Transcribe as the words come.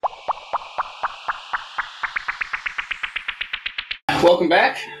Welcome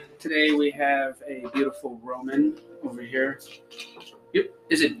back. Today we have a beautiful Roman over here. Yep.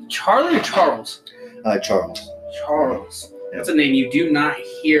 Is it Charlie or Charles? Charles. Charles. Yep. That's a name you do not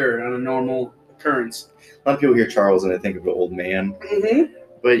hear on a normal occurrence. A lot of people hear Charles and they think of an old man. Mm-hmm.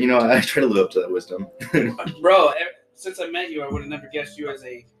 But, I try to live up to that wisdom. Bro, since I met you, I would have never guessed you as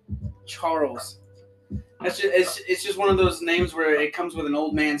a Charles. It's just one of those names where it comes with an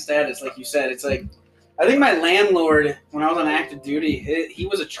old man status, like you said. It's like, I think my landlord, when I was on active duty, he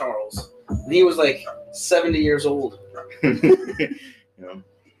was a Charles. And he was like 70 years old. Yeah.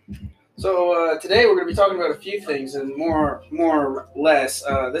 So today we're going to be talking about a few things, and more or less,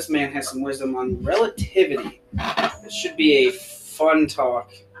 this man has some wisdom on relativity. It should be a fun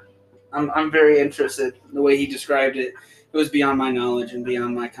talk. I'm very interested in the way he described it. It was beyond my knowledge and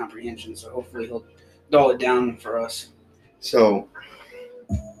beyond my comprehension, so hopefully he'll dull it down for us. So,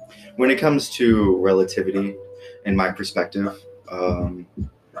 when it comes to relativity, in my perspective,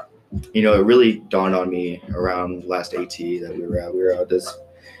 it really dawned on me around last AT that we were at. We were out this,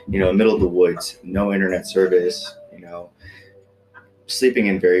 middle of the woods, no internet service, sleeping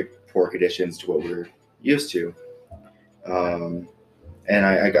in very poor conditions to what we're used to. And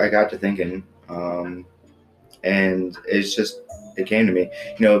I got to thinking, and it came to me,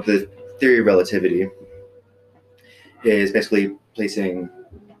 the theory of relativity is basically placing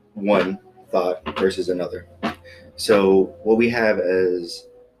one thought versus another. So what we have as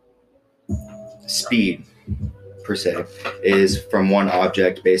speed, per se, is from one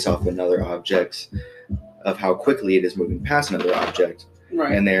object based off another object of how quickly it is moving past another object.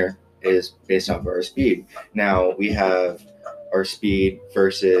 Right. And there is based off of our speed. Now we have our speed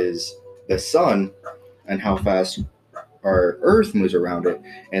versus the sun and how fast our Earth moves around it.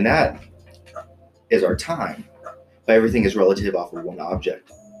 And that is our time. But everything is relative off of one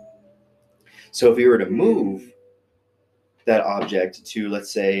object. So if we were to move that object to,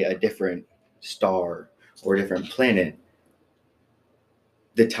 let's say, a different star or a different planet,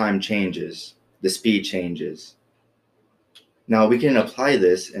 the time changes, the speed changes. Now we can apply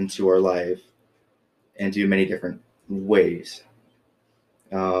this into our life and do many different ways.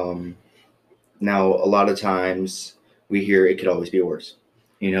 Now a lot of times we hear it could always be worse.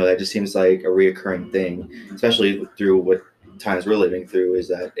 That just seems like a reoccurring thing, especially through what times we're living through, is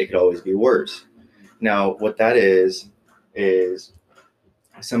that it could always be worse. Now, what that is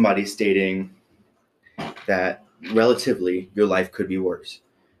somebody stating that relatively your life could be worse,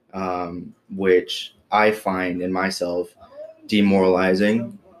 which I find in myself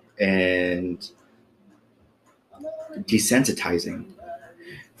demoralizing and desensitizing.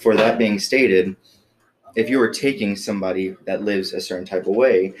 For that being stated, if you were taking somebody that lives a certain type of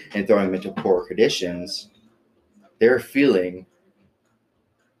way and throwing them into poor conditions, they're feeling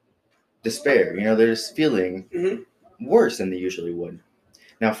despair. They're just feeling worse than they usually would.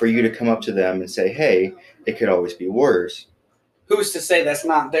 Now, for you to come up to them and say, hey, it could always be worse. Who's to say that's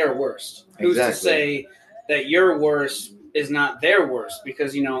not their worst? Who's Exactly. to say that your worst is not their worst?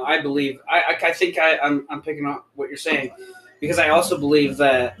 Because, I believe, I think I'm picking up what you're saying, because I also believe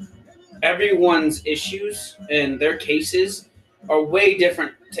that everyone's issues and their cases are way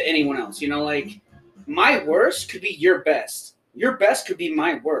different to anyone else. Like, my worst could be your best. Your best could be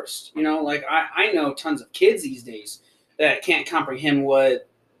my worst. I know tons of kids these days that can't comprehend what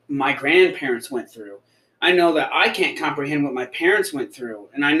my grandparents went through. I know that I can't comprehend what my parents went through.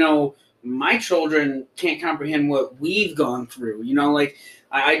 And I know my children can't comprehend what we've gone through.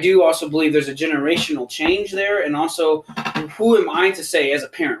 I do also believe there's a generational change there. And also, who am I to say as a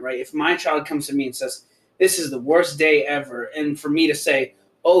parent, right? If my child comes to me and says, this is the worst day ever, and for me to say,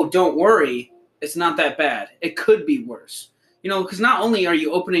 oh, don't worry, it's not that bad. It could be worse. Because not only are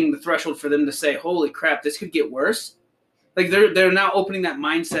you opening the threshold for them to say, holy crap, this could get worse. Like, they're now opening that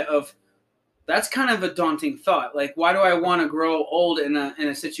mindset of, that's kind of a daunting thought. Like, why do I want to grow old in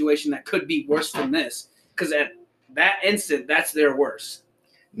a situation that could be worse than this? Because at that instant, that's their worst.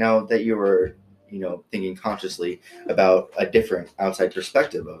 Now that you were, thinking consciously about a different outside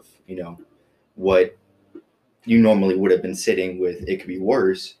perspective of, what you normally would have been sitting with, it could be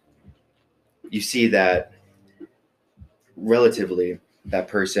worse. You see that relatively that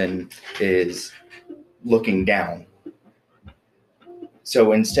person is looking down.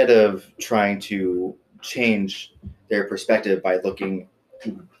 So instead of trying to change their perspective by looking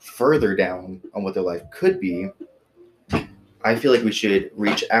further down on what their life could be, I feel like we should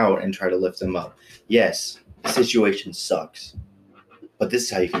reach out and try to lift them up. Yes, the situation sucks, but this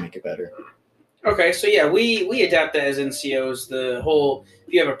is how you can make it better. Okay, so yeah, we adapt that as NCOs. The whole,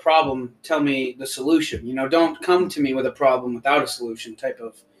 if you have a problem, tell me the solution. Don't come to me with a problem without a solution type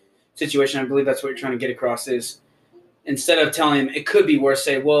of situation. I believe that's what you're trying to get across is, instead of telling him it could be worse,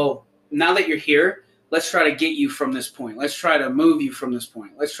 say, well, now that you're here, let's try to get you from this point. Let's try to move you from this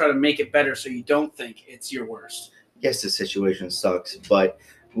point. Let's try to make it better so you don't think it's your worst. Yes, the situation sucks, but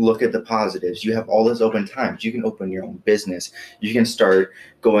look at the positives. You have all those open times. You can open your own business. You can start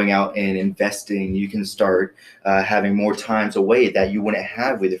going out and investing. You can start having more times away that you wouldn't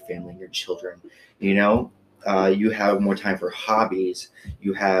have with your family and your children. You know, you have more time for hobbies.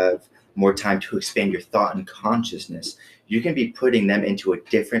 You have more time to expand your thought and consciousness. You can be putting them into a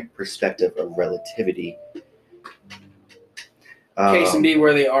different perspective of relativity. Case and be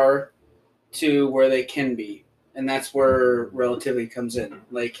where they are to where they can be. And that's where relativity comes in.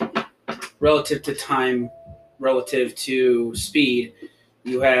 Like, relative to time, relative to speed,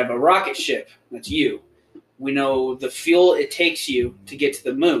 you have a rocket ship. That's you. We know the fuel it takes you to get to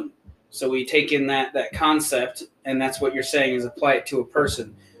the moon. So we take in that concept, and that's what you're saying is apply it to a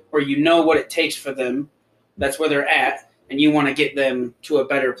person. Where you know what it takes for them, that's where they're at, and you want to get them to a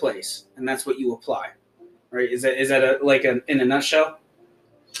better place. And that's what you apply. Right? Is that in a nutshell?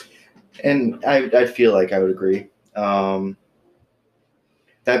 And I feel like I would agree. That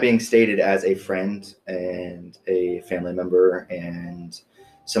being stated, as a friend and a family member and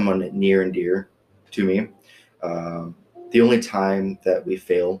someone near and dear to me, the only time that we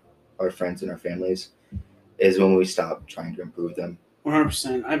fail our friends and our families is when we stop trying to improve them.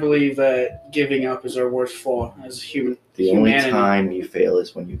 100%. I believe that giving up is our worst flaw as human. The only time you fail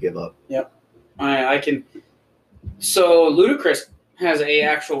is when you give up. Yep. I can. So Ludacris has a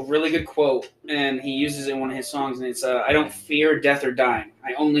actual really good quote, and he uses it in one of his songs, and it's I don't fear death or dying.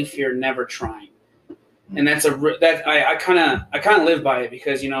 I only fear never trying. And that's I kind of live by it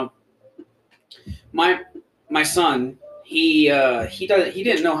because, you know, my son, he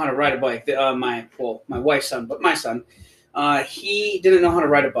didn't know how to ride a bike. My wife's son, but my son, he didn't know how to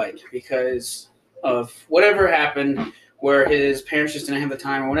ride a bike because of whatever happened, where his parents just didn't have the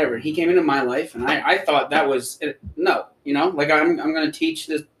time or whatever. He came into my life, and I thought that was no, you know, like I'm going to teach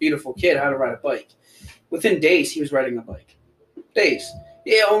this beautiful kid how to ride a bike. Within days, he was riding a bike. Days.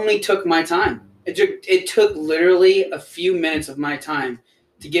 It only took my time. It took literally a few minutes of my time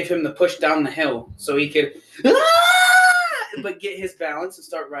to give him the push down the hill so he could but get his balance and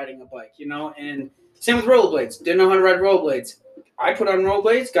start riding a bike, you know? And same with rollerblades. Didn't know how to ride rollerblades. I put on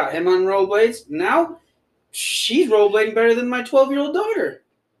rollerblades, got him on rollerblades. Now she's rollerblading better than my 12-year-old daughter.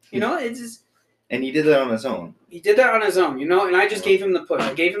 You know, it's just... And he did that on his own. He did that on his own, you know? And I just gave him the push.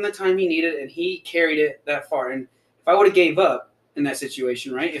 I gave him the time he needed, and he carried it that far. And if I would have gave up in that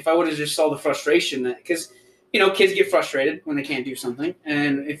situation, right? If I would have just saw the frustration that... Because, you know, kids get frustrated when they can't do something.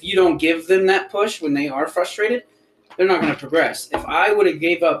 And if you don't give them that push when they are frustrated, they're not going to progress. If I would have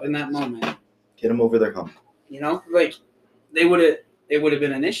gave up in that moment... Get them over their hump. You know? Like, it would have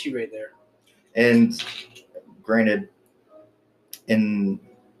been an issue right there. And granted, in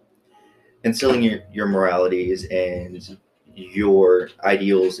instilling your moralities and your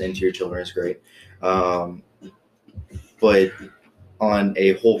ideals into your children is great. But on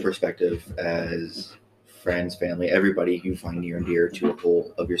a whole perspective, as friends, family, everybody you find near and dear to a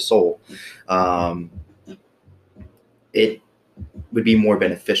whole of your soul, it would be more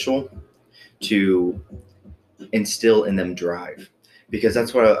beneficial to instill in them drive. Because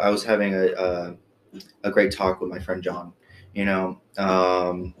that's what I was having a great talk with my friend John, you know,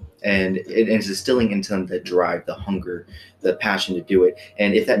 and it's instilling into them the drive, the hunger, the passion to do it.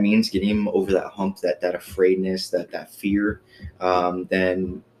 And if that means getting them over that hump, that afraidness, that fear,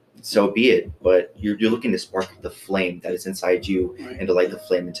 then so be it. But you're looking to spark the flame that is inside you and to light the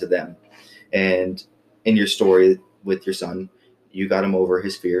flame into them. And in your story with your son, you got him over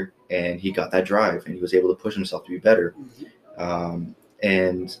his fear, and he got that drive, and he was able to push himself to be better.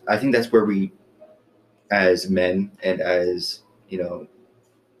 And I think that's where we, as men and as, you know,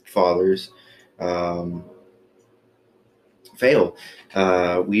 fathers, fail.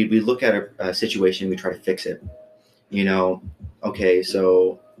 We look at a situation, we try to fix it. You know, okay,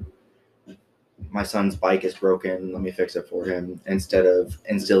 so my son's bike is broken, let me fix it for him, instead of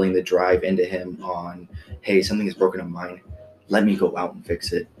instilling the drive into him on, hey, something is broken on mine, let me go out and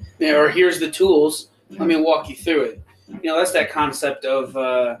fix it. Yeah, or here's the tools, let me walk you through it. You know, that's that concept of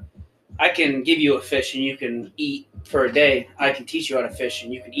I can give you a fish and you can eat for a day. I can teach you how to fish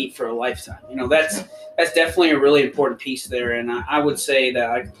and you can eat for a lifetime. You know, that's definitely a really important piece there. And I would say that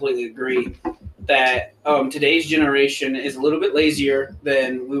I completely agree that today's generation is a little bit lazier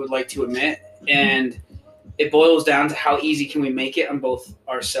than we would like to admit. And it boils down to how easy can we make it on both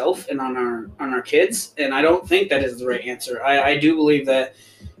ourselves and on our kids. And I don't think that is the right answer. I do believe that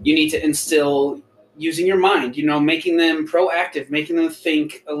you need to instill using your mind, you know, making them proactive, making them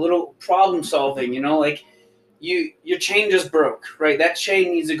think a little problem solving, you know, like your chain just broke, right? That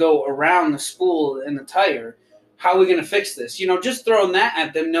chain needs to go around the spool and the tire. How are we going to fix this? Just throwing that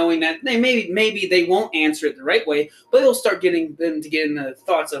at them, knowing that they maybe they won't answer it the right way, but it'll start getting them to get in the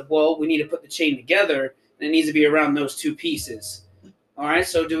thoughts of, well, we need to put the chain together, and it needs to be around those two pieces. All right,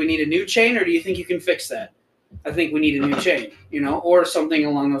 so do we need a new chain, or do you think you can fix that? I think we need a new chain, or something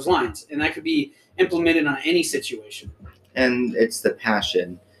along those lines, and that could be implemented on any situation. And it's the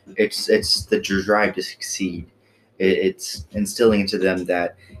passion, it's the drive to succeed. It's instilling into them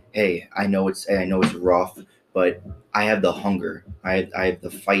that, hey, I know it's rough, but I have the hunger. I have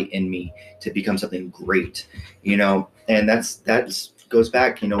the fight in me to become something great. And that's goes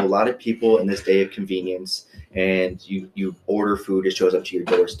back. A lot of people in this day of convenience, and you order food, it shows up to your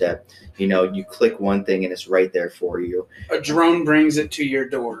doorstep. You click one thing and it's right there for you. A drone brings it to your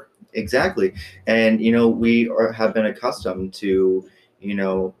door. Exactly. And have been accustomed to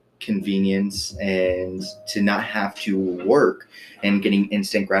convenience, and to not have to work and getting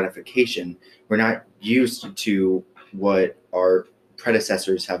instant gratification. We're not used to what our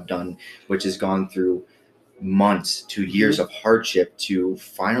predecessors have done, which has gone through months to years of hardship to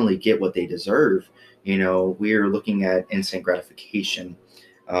finally get what they deserve. We're looking at instant gratification.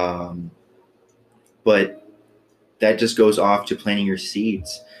 But that just goes off to planting your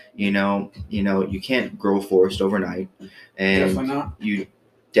seeds. You can't grow a forest overnight, and Definitely not. you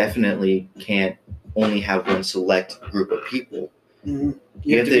definitely can't only have one select group of people. Mm-hmm.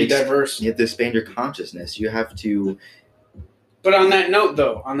 You have to be diverse. You have to expand your consciousness. You have to. But on that note,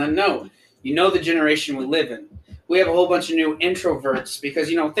 the generation we live in, we have a whole bunch of new introverts because,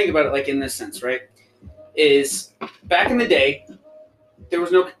 think about it like in this sense, right? Is back in the day, there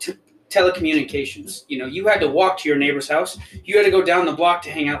was no telecommunications. You had to walk to your neighbor's house. You had to go down the block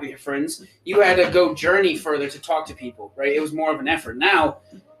to hang out with your friends. You had to go journey further to talk to people, right? It was more of an effort. Now,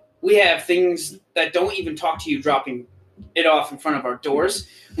 we have things that don't even talk to you dropping it off in front of our doors.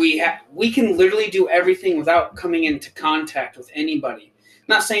 We can literally do everything without coming into contact with anybody.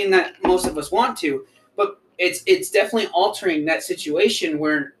 Not saying that most of us want to, but it's definitely altering that situation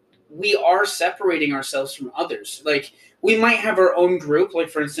where we are separating ourselves from others. Like, we might have our own group. Like,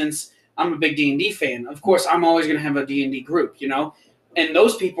 for instance, I'm a big D&D fan. Of course, I'm always going to have a D&D group, and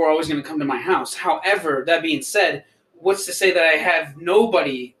those people are always going to come to my house. However, that being said, what's to say that I have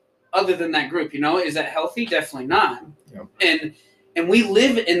nobody other than that group? Is that healthy? Definitely not. Yep. And we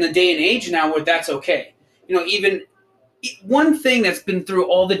live in the day and age now where that's okay. Even one thing that's been through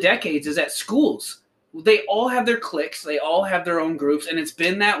all the decades is at schools. They all have their cliques. They all have their own groups, and it's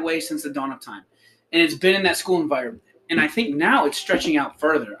been that way since the dawn of time. And it's been in that school environment. And I think now it's stretching out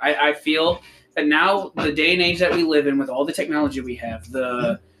further. I feel that now, the day and age that we live in, with all the technology we have,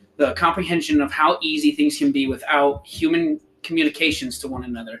 the comprehension of how easy things can be without human communications to one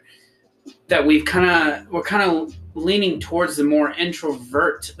another, that we're kind of leaning towards the more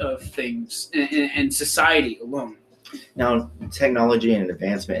introvert of things and society alone. Now, technology and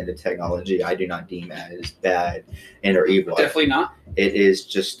advancement into technology, I do not deem as bad and or evil. Definitely not. It is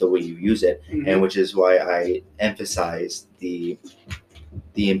just the way you use it, and which is why I emphasize the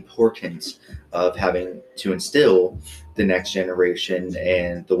importance of having to instill the next generation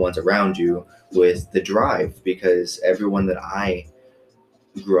and the ones around you with the drive, because everyone that I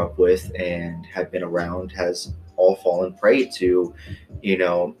grew up with and have been around has all fallen prey to,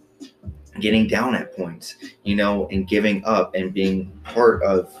 getting down at points, and giving up and being part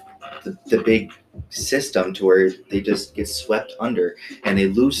of the big system to where they just get swept under and they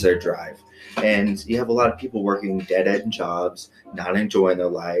lose their drive. And you have a lot of people working dead-end jobs, not enjoying their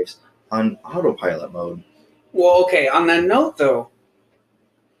lives, on autopilot mode. Well, okay, on that note, though,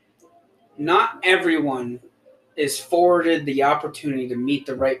 not everyone is forwarded the opportunity to meet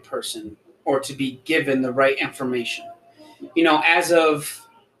the right person or to be given the right information. As of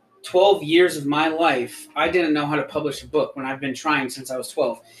 12 years of my life, I didn't know how to publish a book when I've been trying since I was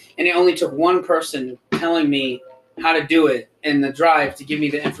 12. And it only took one person telling me how to do it and the drive to give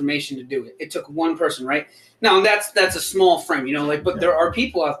me the information to do it. It took one person, right? Now, that's a small frame, but there are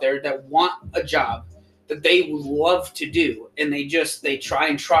people out there that want a job that they would love to do, and they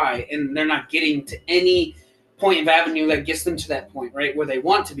try, and they're not getting to any point of avenue that gets them to that point, right, where they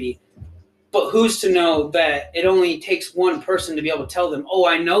want to be. But who's to know that it only takes one person to be able to tell them, oh,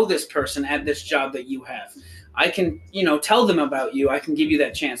 I know this person at this job that you have. I can, tell them about you. I can give you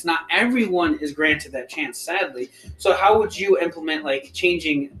that chance. Not everyone is granted that chance, sadly. So how would you implement,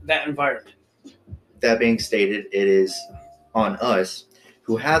 changing that environment? That being stated, it is on us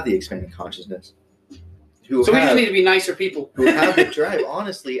who have the expanded consciousness. We just need to be nicer people. Who have the drive.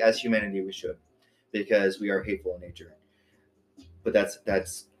 Honestly, as humanity, we should. Because we are hateful in nature. But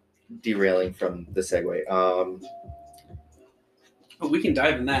that's derailing from the segue. But we can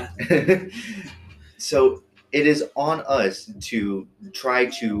dive in that. So it is on us to try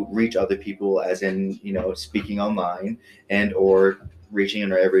to reach other people, as in, speaking online and or reaching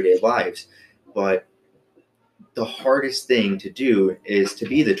in our everyday lives. But the hardest thing to do is to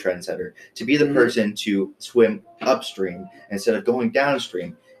be the trendsetter, to be the person to swim upstream instead of going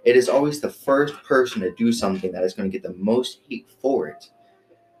downstream. It is always the first person to do something that is going to get the most heat for it.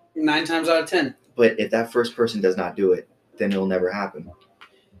 9 times out of 10. But if that first person does not do it, then it'll never happen.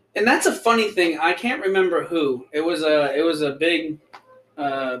 And that's a funny thing. I can't remember who. It was a big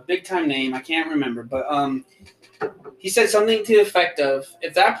time name. I can't remember, but he said something to the effect of,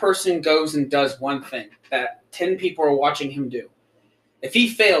 if that person goes and does one thing that 10 people are watching him do, if he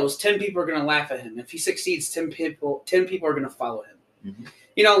fails, 10 people are going to laugh at him. If he succeeds, 10 people are going to follow him.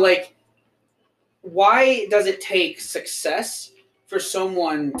 Mm-hmm. Like, why does it take success for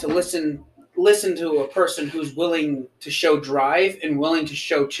someone to listen to a person who's willing to show drive and willing to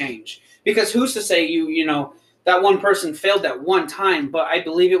show change? Because who's to say that one person failed that one time, but I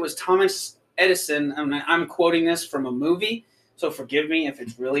believe it was Thomas Edison. I'm quoting this from a movie, so forgive me if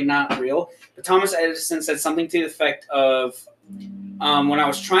it's really not real. But Thomas Edison said something to the effect of, when I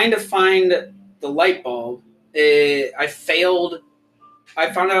was trying to find the light bulb, I failed. I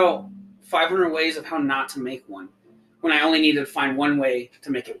found out 500 ways of how not to make one, when I only needed to find one way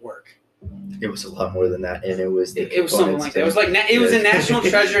to make it work. It was a lot more than that, and it was something like that. It was like it was a national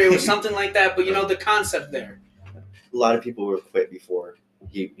treasure. It was something like that, but the concept there. A lot of people would have quit before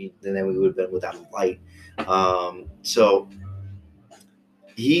and then we would have been without a light. So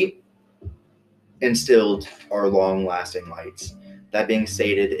he instilled our long-lasting lights. That being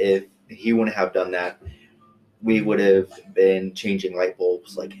stated, if he wouldn't have done that, we would have been changing light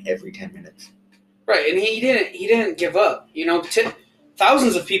bulbs like every 10 minutes. Right, and he didn't give up.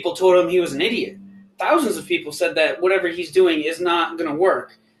 Thousands of people told him he was an idiot. Thousands of people said that whatever he's doing is not going to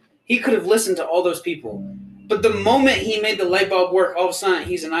work. He could have listened to all those people. But the moment he made the light bulb work, all of a sudden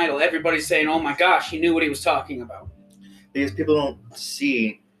he's an idol. Everybody's saying, oh my gosh, he knew what he was talking about. Because people don't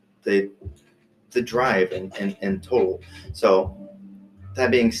see the drive in total. So,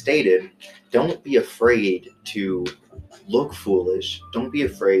 that being stated, don't be afraid to look foolish. Don't be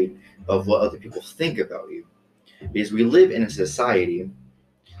afraid of what other people think about you. Because we live in a society.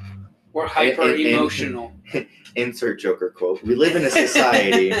 We're hyper emotional. Insert Joker quote. We live in a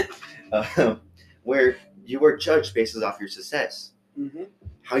society where you are judged based off your success. Mm-hmm.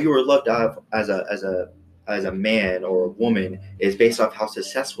 How you are looked at as a man or a woman is based off how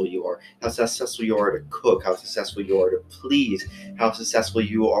successful you are. How successful you are to cook. How successful you are to please. How successful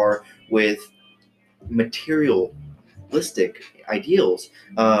you are with materialistic ideals.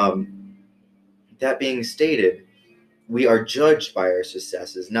 That being stated, we are judged by our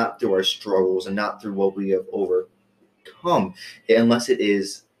successes, not through our struggles and not through what we have overcome, unless it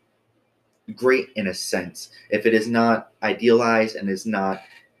is great in a sense. If it is not idealized and is not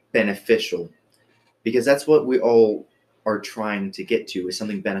beneficial, because that's what we all are trying to get to, is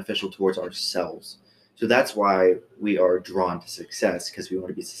something beneficial towards ourselves. So that's why we are drawn to success, because we want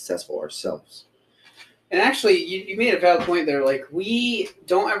to be successful ourselves. And actually, you made a valid point there. Like, we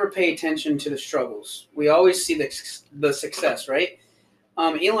don't ever pay attention to the struggles. We always see the success, right?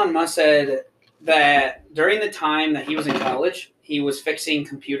 Elon Musk said that during the time that he was in college, he was fixing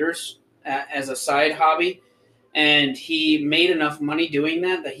computers as a side hobby, and he made enough money doing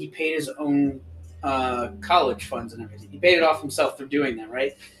that he paid his own college funds and everything. He paid it off himself for doing that,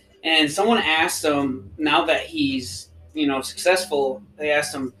 right? And someone asked him, now that he's successful, they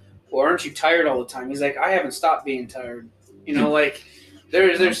asked him, well, aren't you tired all the time? He's like, I haven't stopped being tired. Like,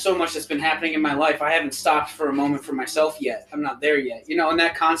 there's so much that's been happening in my life. I haven't stopped for a moment for myself yet. I'm not there yet. And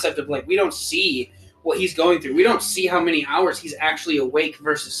that concept of, like, we don't see what he's going through. We don't see how many hours he's actually awake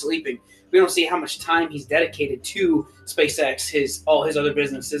versus sleeping. We don't see how much time he's dedicated to SpaceX, all his other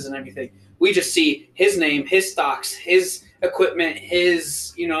businesses and everything. We just see his name, his stocks, his equipment,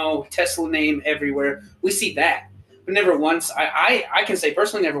 his, Tesla name everywhere. We see that. But never once, I can say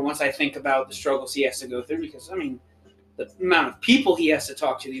personally, never once I think about the struggles he has to go through, because, the amount of people he has to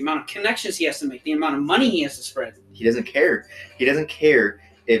talk to, the amount of connections he has to make, the amount of money he has to spread. He doesn't care. He doesn't care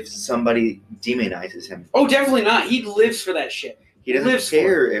if somebody demonizes him. Oh, definitely not. He lives for that shit. He doesn't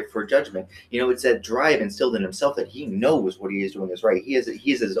care for judgment. It's that drive instilled in himself that he knows what he is doing is right. He is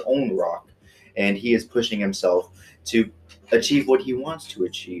his own rock, and he is pushing himself to achieve what he wants to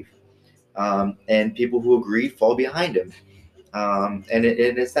achieve. And people who agree fall behind him. And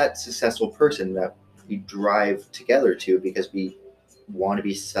it's that successful person that we drive together to, because we want to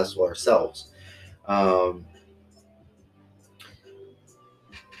be successful ourselves.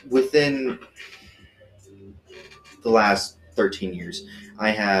 within the last 13 years,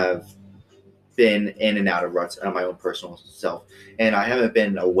 I have been in and out of ruts on my own personal self, and I haven't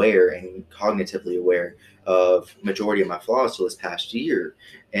been aware and cognitively aware of majority of my flaws till this past year.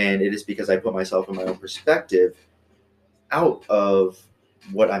 And it is because I put myself in my own perspective out of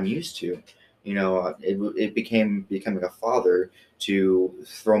what I'm used to. It became becoming a father to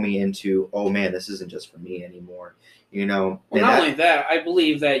throw me into, oh man, this isn't just for me anymore. Well, And not only that, I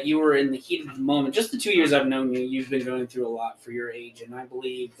believe that you were in the heat of the moment. Just the 2 years I've known you, you've been going through a lot for your age, and I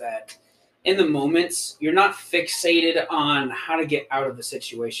believe that in the moments, you're not fixated on how to get out of the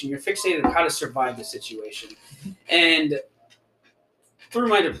situation. You're fixated on how to survive the situation. And through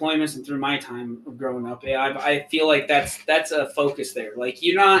my deployments and through my time of growing up, I feel like that's a focus there. Like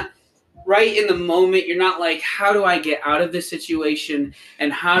you're not right in the moment. You're not like, how do I get out of this situation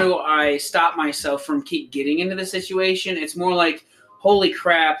and how do I stop myself from keep getting into the situation? It's more like, holy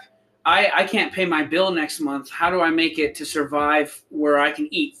crap, I can't pay my bill next month. How do I make it to survive where I can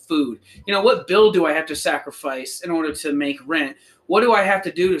eat food? What bill do I have to sacrifice in order to make rent? What do I have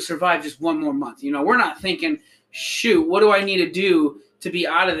to do to survive just one more month? We're not thinking, shoot, what do I need to do to be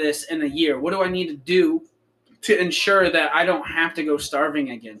out of this in a year? What do I need to do to ensure that I don't have to go starving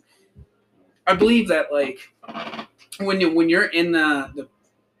again? I believe that like when you're in the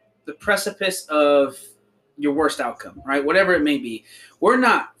precipice of your worst outcome, right? Whatever it may be, we're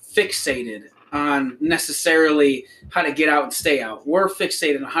not fixated on necessarily how to get out and stay out. We're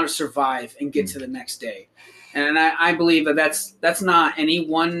fixated on how to survive and get to the next day. And I believe that that's not any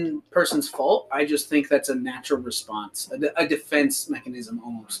one person's fault. I just think that's a natural response, a defense mechanism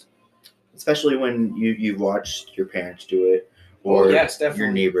almost. especially when you've watched your parents do it, or yes, your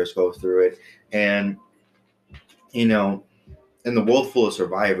definitely. neighbors go through it. And in the world full of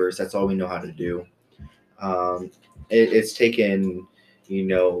survivors, that's all we know how to do. It's taken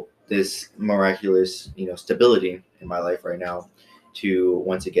this miraculous stability in my life right now to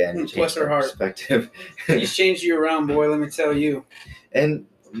once again Bless change her my heart. perspective. He's changed you around, boy, let me tell you. And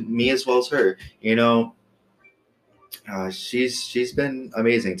me as well as her. She's been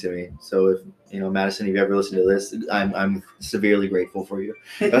amazing to me. So if Madison, if you ever listen to this, I'm severely grateful for you.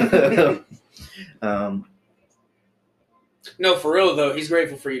 um, No, for real though, he's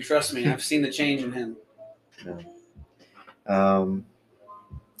grateful for you. Trust me, I've seen the change in him.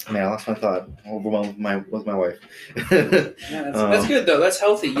 Man, I lost my thought. Overwhelmed with my wife. Yeah, that's good though. That's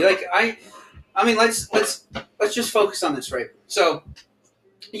healthy. I mean, let's just focus on this, right? So,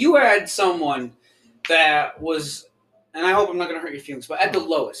 you had someone that was, and I hope I'm not going to hurt your feelings, but at the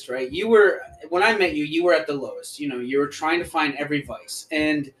lowest, right? When I met you, you were at the lowest. You were trying to find every vice,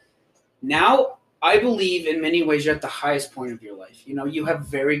 and now I believe in many ways you're at the highest point of your life. You have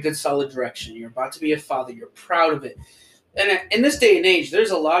very good, solid direction. You're about to be a father. You're proud of it. And in this day and age,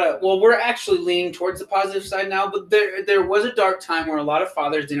 there's a lot of, we're actually leaning towards the positive side now, but there was a dark time where a lot of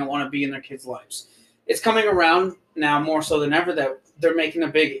fathers didn't want to be in their kids' lives. It's coming around now more so than ever that they're making a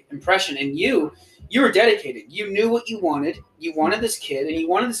big impression. And you were dedicated. You knew what you wanted. You wanted this kid, and you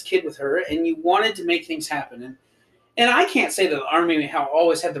wanted this kid with her, and you wanted to make things happen. And I can't say that the Army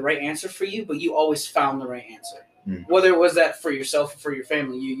always had the right answer for you, but you always found the right answer. Whether it was that for yourself or for your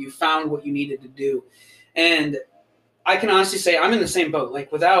family, you found what you needed to do. And I can honestly say I'm in the same boat.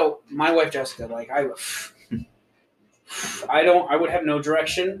 Like without my wife Jessica, like I would have no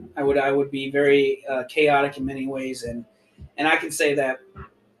direction. I would be very chaotic in many ways, and I can say that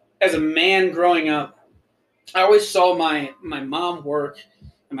as a man growing up, I always saw my mom work,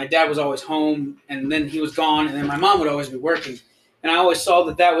 and my dad was always home, and then he was gone, and then my mom would always be working, and I always saw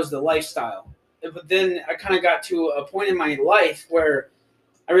that was the lifestyle. But then I kind of got to a point in my life where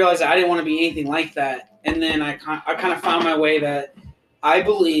I realized that I didn't want to be anything like that. And then I kind of found my way that I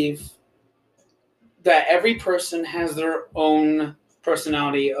believe that every person has their own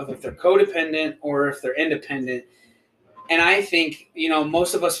personality of if they're codependent or if they're independent. And I think,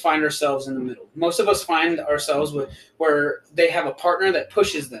 most of us find ourselves in the middle. Most of us find ourselves where they have a partner that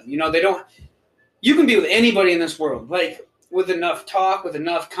pushes them. You can be with anybody in this world, like with enough talk, with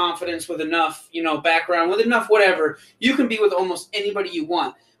enough confidence, with enough, background, with enough whatever, you can be with almost anybody you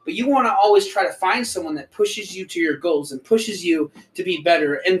want. But you want to always try to find someone that pushes you to your goals and pushes you to be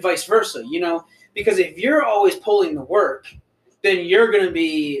better and vice versa, because if you're always pulling the work, then you're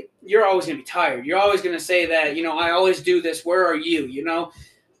always going to be tired. You're always going to say that, I always do this. Where are you?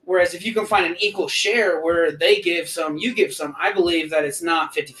 Whereas if you can find an equal share where they give some, you give some, I believe that it's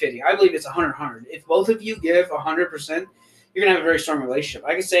not 50-50. I believe it's 100-100. If both of you give 100%, you're going to have a very strong relationship.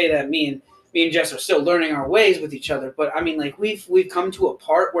 I can say that me and Jess are still learning our ways with each other, but I mean, like we've come to a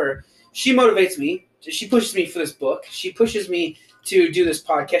part where she motivates me. She pushes me for this book. She pushes me to do this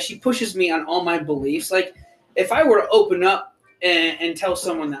podcast. She pushes me on all my beliefs. Like, if I were to open up and tell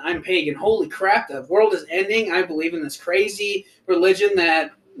someone that I'm pagan, holy crap, the world is ending. I believe in this crazy religion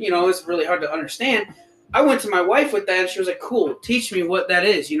that, is really hard to understand. I went to my wife with that, and she was like, cool, teach me what that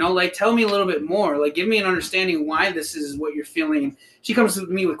is. Like, tell me a little bit more. Like, give me an understanding why this is what you're feeling. And she comes to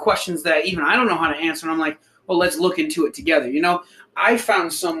me with questions that even I don't know how to answer, and I'm like, well, let's look into it together. I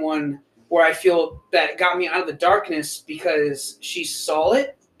found someone where I feel that got me out of the darkness because she saw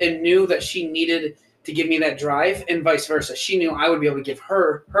it and knew that she needed to give me that drive, and vice versa. She knew I would be able to give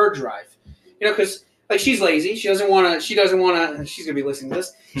her drive. Because like, she's lazy. She doesn't want to. She's gonna be listening to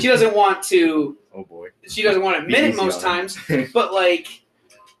this. She doesn't want to. Oh boy. She doesn't want to admit it most times. But like,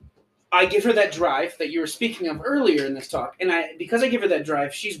 I give her that drive that you were speaking of earlier in this talk, and because I give her that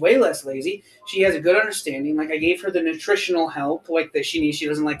drive, she's way less lazy. She has a good understanding. Like, I gave her the nutritional help, like, that she needs. She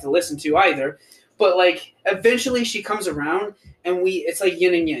doesn't like to listen to either, but like, eventually she comes around, and it's like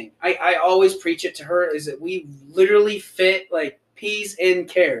yin and yang. I always preach it to her, is that we literally fit like peas and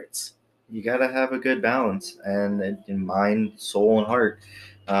carrots. You gotta have a good balance, and in mind, soul, and heart.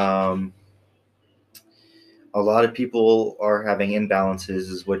 A lot of people are having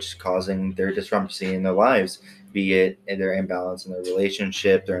imbalances, which is causing their disruption in their lives, be it in their imbalance in their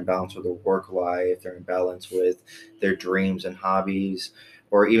relationship, their imbalance with their work life, their imbalance with their dreams and hobbies,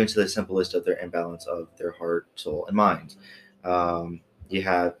 or even to the simplest of their imbalance of their heart, soul, and mind. You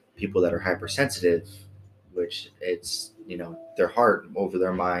have people that are hypersensitive, which it's their heart over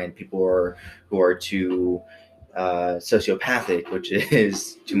their mind. People who are too sociopathic, which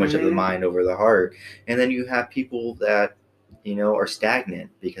is too much of the mind over the heart. And then you have people that are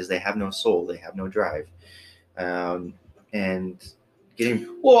stagnant because they have no soul, they have no drive, and getting.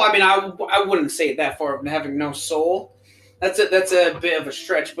 Well, I mean, I wouldn't say it that far of having no soul. That's a bit of a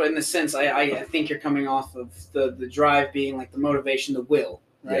stretch, but in the sense, I think you're coming off of the drive being like the motivation, the will,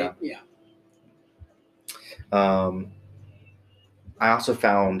 right? Yeah. I also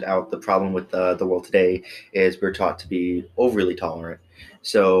found out the problem with the world today is we're taught to be overly tolerant.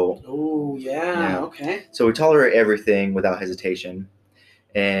 So. Oh yeah. Okay. So we tolerate everything without hesitation,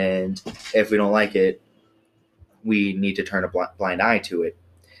 and if we don't like it, we need to turn a blind eye to it.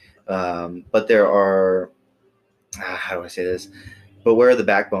 But there are, how do I say this? But where are the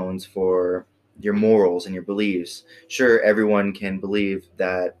backbones for your morals and your beliefs? Sure, everyone can believe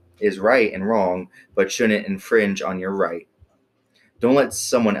that is right and wrong, but shouldn't infringe on your right. Don't let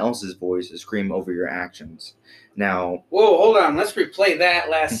someone else's voice scream over your actions. Now, whoa, hold on. Let's replay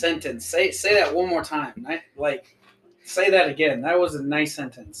that last sentence. Say that one more time. Say that again. That was a nice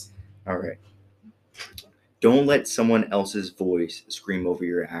sentence. All right. Don't let someone else's voice scream over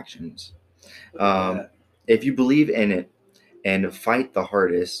your actions. If you believe in it and fight the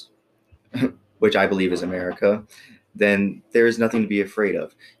hardest, which I believe is America, then there is nothing to be afraid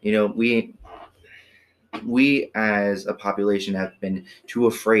of. We as a population have been too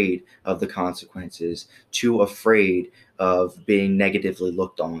afraid of the consequences, too afraid of being negatively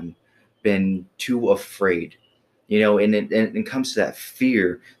looked on, been too afraid. And it comes to that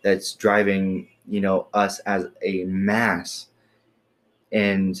fear that's driving, us as a mass.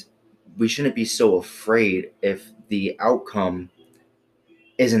 And we shouldn't be so afraid if the outcome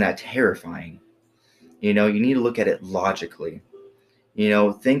isn't that terrifying. You need to look at it logically.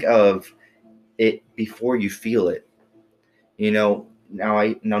 Think of it before you feel it. Now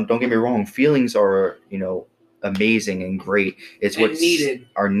don't get me wrong, feelings are, amazing and great. It's what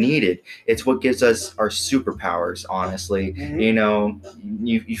are needed. It's what gives us our superpowers, honestly. Mm-hmm.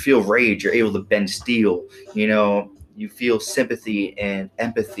 You feel rage, you're able to bend steel. You feel sympathy and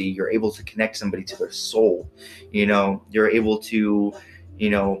empathy, you're able to connect somebody to their soul. You're able to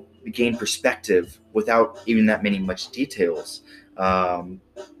gain perspective without even that many much details.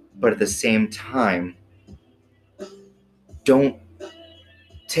 But at the same time, don't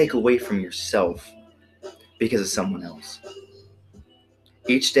take away from yourself because of someone else.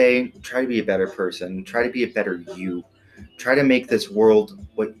 Each day, try to be a better person. Try to be a better you. Try to make this world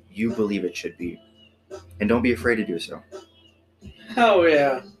what you believe it should be. And don't be afraid to do so. Oh,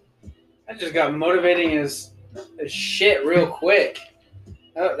 yeah. I just got motivating as shit real quick.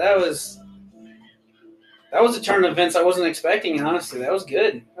 That was a turn of events I wasn't expecting, honestly. That was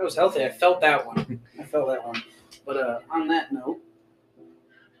good. That was healthy. I felt that one. But on that note,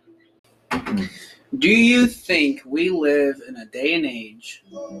 do you think we live in a day and age,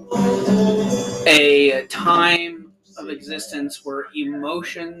 a time of existence where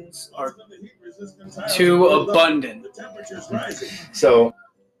emotions are too abundant? So,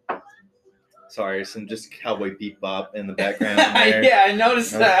 sorry, some just cowboy bebop in the background there. Yeah, I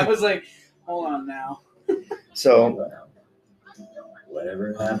noticed that. I was like, hold on now. So,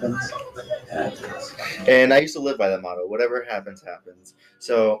 whatever happens, happens. And I used to live by that motto: whatever happens, happens.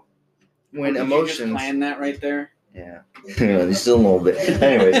 So when Did emotions, you just plan that right there? yeah, still a little bit.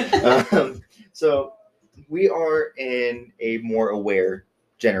 Anyways, so we are in a more aware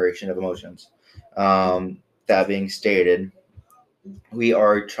generation of emotions. That being stated, we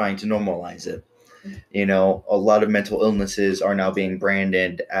are trying to normalize it. You know, a lot of mental illnesses are now being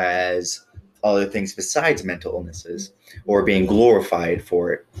branded as other things besides mental illnesses, or being glorified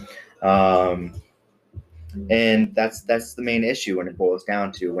for it. And that's the main issue when it boils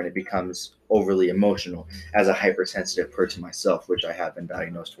down to when it becomes overly emotional. As a hypersensitive person myself, which I have been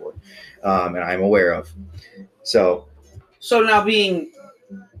diagnosed for, and I'm aware of. So now being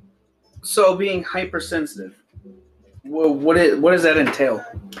hypersensitive, what does that entail?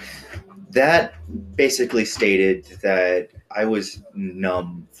 that basically stated that I was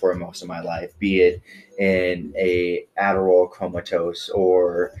numb for most of my life, be it in a Adderall comatose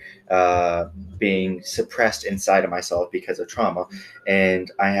or being suppressed inside of myself because of trauma,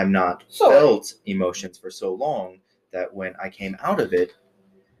 and I have not felt emotions for so long that when I came out of it,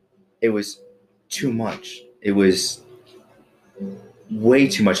 it was too much. It was way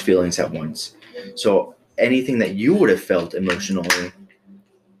too much feelings at once. So anything that you would have felt emotionally,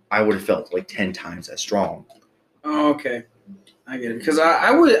 I would have felt like 10 times as strong. Oh, okay. I get it. Because I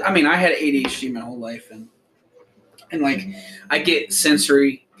had ADHD my whole life, and like, I get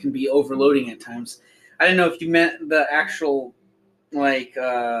sensory can be overloading at times. I didn't know if you meant the actual, like,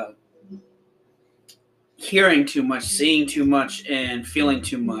 hearing too much, seeing too much, and feeling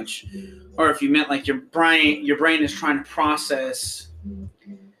too much, or if you meant like your brain is trying to process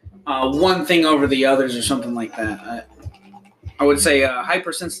one thing over the others or something like that. I would say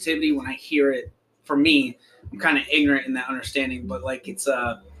hypersensitivity, when I hear it, for me, I'm kind of ignorant in that understanding, but like it's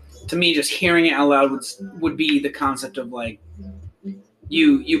to me, just hearing it out loud would be the concept of like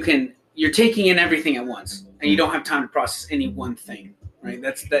you're taking in everything at once and you don't have time to process any one thing, right?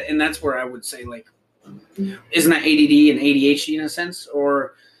 That's where I would say, like, isn't that ADD and ADHD in a sense,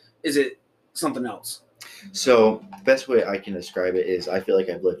 or is it something else? So best way I can describe it is I feel like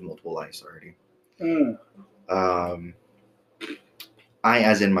I've lived multiple lives already. I,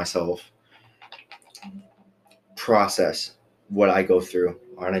 as in myself, process what I go through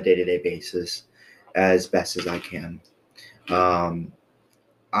on a day-to-day basis as best as I can.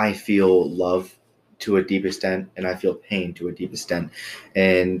 I feel love to a deep extent, and I feel pain to a deep extent.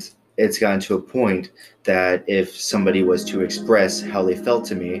 And it's gotten to a point that if somebody was to express how they felt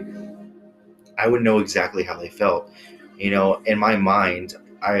to me, I would know exactly how they felt. You know, in my mind,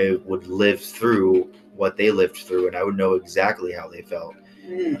 I would live through what they lived through, and I would know exactly how they felt.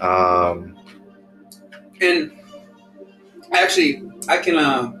 And actually, I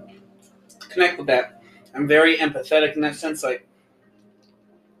can connect with that. I'm very empathetic in that sense. Like,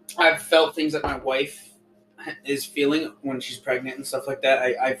 I've felt things that my wife is feeling when she's pregnant and stuff like that.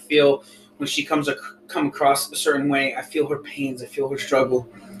 I feel when she come across a certain way, I feel her pains, I feel her struggle.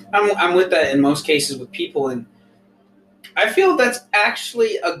 I'm with that in most cases with people, and I feel that's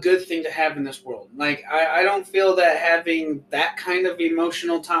actually a good thing to have in this world. Like, I don't feel that having that kind of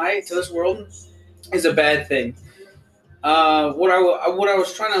emotional tie to this world is a bad thing. What I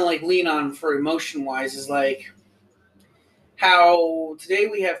was trying to like lean on for emotion wise is like how today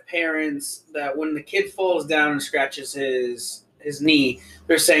we have parents that when the kid falls down and scratches his knee,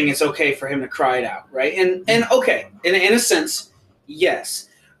 they're saying it's okay for him to cry it out, right? And okay, in a sense, yes.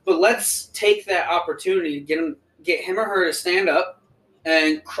 But let's take that opportunity to get him or her to stand up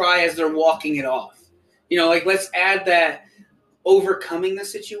and cry as they're walking it off. You know, like, let's add that overcoming the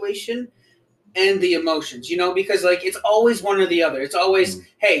situation and the emotions, you know, because like it's always one or the other. It's always,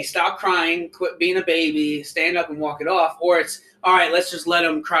 hey, stop crying, quit being a baby, stand up and walk it off, or it's, all right, let's just let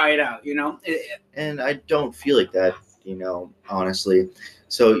them cry it out, you know. And I don't feel like that, you know, honestly.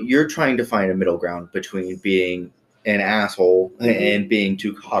 So you're trying to find a middle ground between being an asshole and being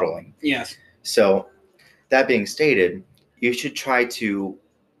too coddling. Yes. So that being stated, you should try to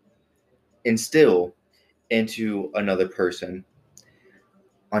instill into another person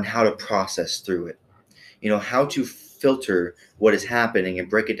on how to process through it. You know, how to filter what is happening and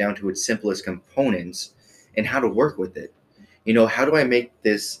break it down to its simplest components and how to work with it. You know, how do I make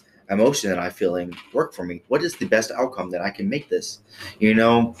this emotion that I'm feeling work for me? What is the best outcome that I can make this? You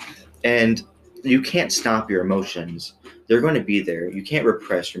know, and you can't stop your emotions. They're going to be there. You can't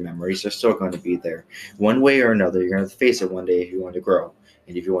repress your memories. They're still going to be there. One way or another, you're going to face it one day if you want to grow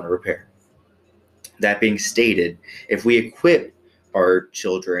and if you want to repair. That being stated, if we equip our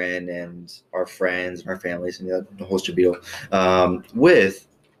children and our friends and our families and the whole stabile with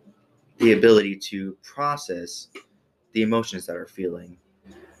the ability to process the emotions that are feeling,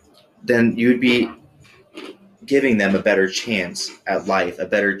 then you'd be giving them a better chance at life, a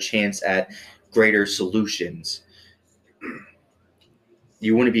better chance at greater solutions.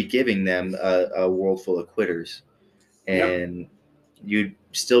 You wouldn't be giving them a world full of quitters, and you'd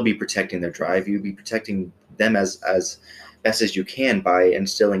still be protecting their drive. You'd be protecting them as best as you can by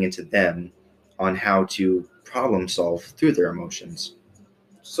instilling into them on how to problem solve through their emotions.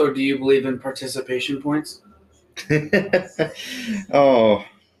 So, do you believe in participation points? Oh,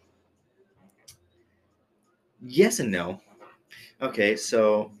 yes and no. Okay,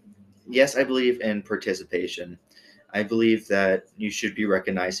 so yes, I believe in participation. I believe that you should be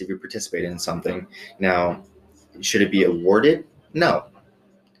recognized if you participate in something. Now, should it be awarded? No.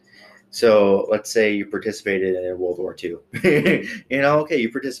 So let's say you participated in World War II. Okay,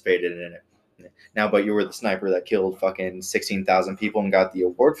 you participated in it. Now, but you were the sniper that killed fucking 16,000 people and got the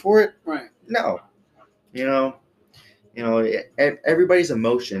award for it? Right. No. Everybody's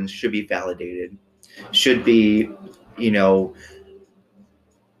emotions should be validated, should be,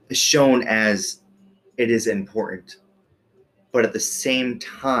 shown as it is important. But at the same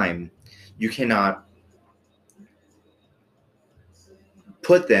time, you cannot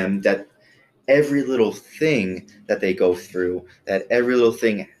put them that every little thing that they go through, that every little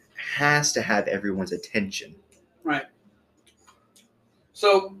thing has to have everyone's attention. Right.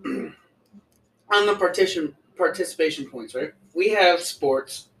 So, on the participation points, right? We have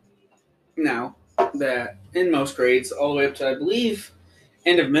sports now that in most grades, all the way up to, I believe,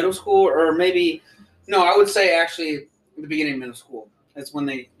 end of middle school, or maybe, no, I would say actually the beginning of middle school. That's when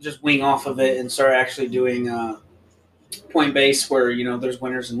they just wing off of it and start actually doing point base where, there's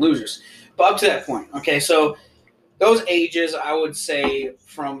winners and losers. But up to that point, okay, so those ages, I would say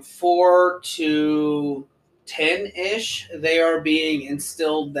from 4 to 10-ish, they are being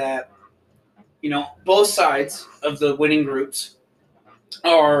instilled that, both sides of the winning groups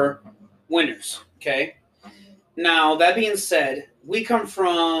are winners, okay? Now, that being said, we come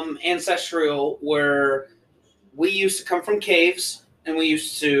from ancestral where we used to come from caves and we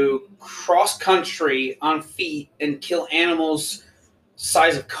used to cross country on feet and kill animals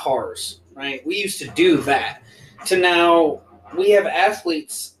size of cars, right? We used to do that. To now, we have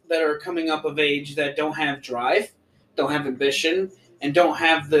athletes that are coming up of age that don't have drive, don't have ambition, and don't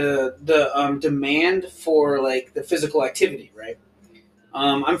have the demand for like the physical activity, right?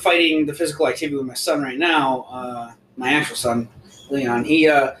 I'm fighting the physical activity with my son right now. My actual son, Leon. He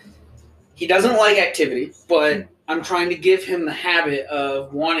doesn't like activity, but I'm trying to give him the habit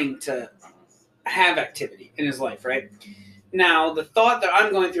of wanting to have activity in his life, right? Now, the thought that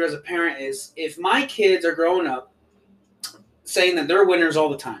I'm going through as a parent is if my kids are growing up saying that they're winners all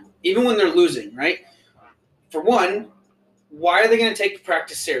the time, even when they're losing, right? For one, why are they going to take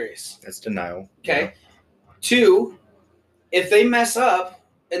practice serious? That's denial. Okay. Yeah. Two, if they mess up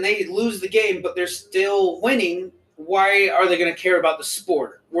and they lose the game, but they're still winning, why are they going to care about the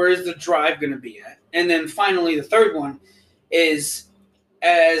sport? Where is the drive going to be at? And then finally, the third one is,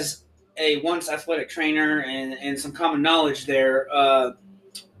 as a once athletic trainer and some common knowledge there,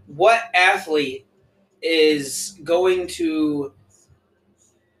 what athlete is going to,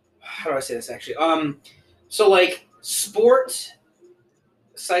 how do I say this actually? So like sport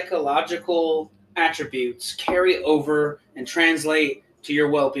psychological attributes carry over and translate to your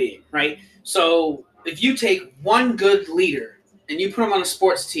well-being, right? So if you take one good leader and you put him on a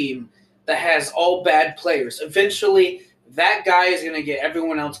sports team that has all bad players, eventually that guy is going to get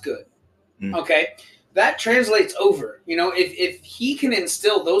everyone else good. Okay? That translates over. If he can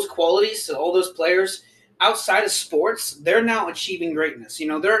instill those qualities to all those players outside of sports, they're now achieving greatness.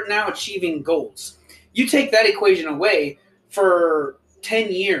 They're now achieving goals. You take that equation away for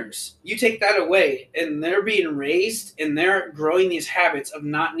 10 years, you take that away, and they're being raised and they're growing these habits of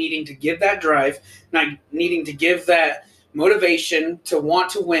not needing to give that drive, not needing to give that motivation to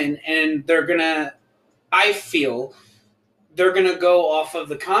want to win, and I feel they're going to go off of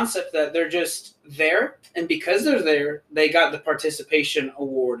the concept that they're just there, and because they're there, they got the participation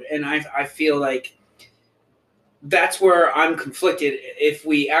award. And I feel like that's where I'm conflicted. If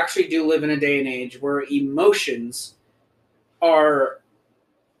we actually do live in a day and age where emotions are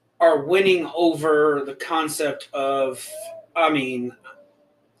winning over the concept of,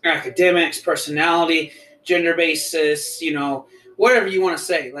 academics, personality, gender basis, whatever you want to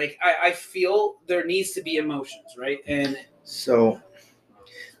say. Like, I feel there needs to be emotions, right? And so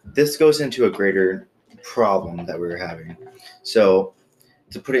this goes into a greater problem that we're having. So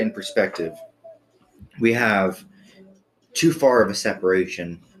to put it in perspective, we have too far of a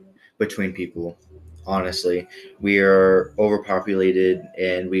separation between people honestly. We are overpopulated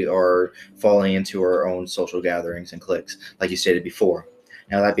and we are falling into our own social gatherings and cliques, like you stated before.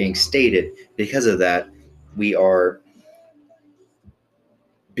 Now, that being stated, because of that, we are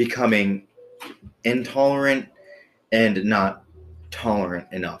becoming intolerant and not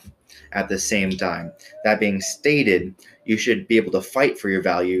tolerant enough at the same time. That being stated, you should be able to fight for your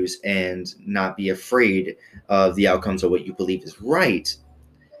values and not be afraid of the outcomes of what you believe is right.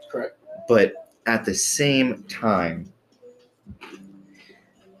 Correct. But at the same time,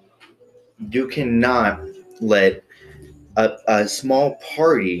 you cannot let a small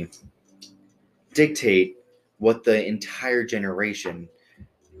party dictate what the entire generation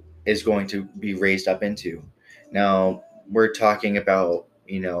is going to be raised up into. Now, we're talking about,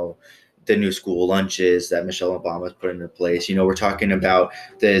 the new school lunches that Michelle Obama's put into place. We're talking about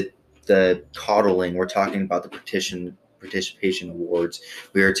the coddling. We're talking about the participation awards.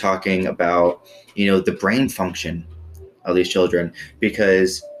 We are talking about, the brain function of these children,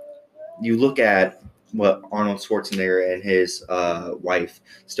 because you look at what Arnold Schwarzenegger and his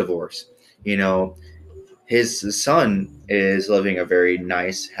wife's divorce. His son is living a very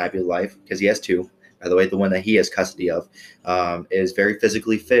nice, happy life because he has two. By the way, the one that he has custody of is very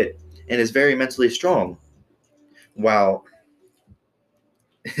physically fit and is very mentally strong, while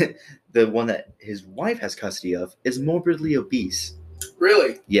the one that his wife has custody of is morbidly obese.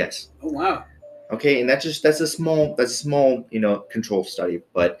 Really? Yes. Oh wow. Okay, and that's a small control study,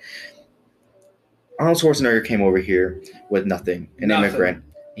 but Arnold Schwarzenegger came over here with nothing, an Nothing. immigrant.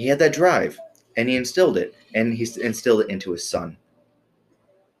 He had that drive, and he instilled it, and he instilled it into his son.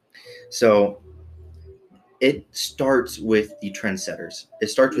 So it starts with the trendsetters. It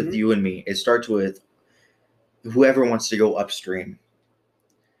starts with you and me. It starts with whoever wants to go upstream.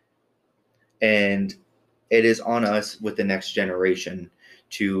 And it is on us with the next generation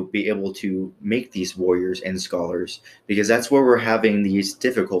to be able to make these warriors and scholars, because that's where we're having these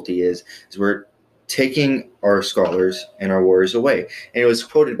difficulty is we're taking our scholars and our warriors away. And it was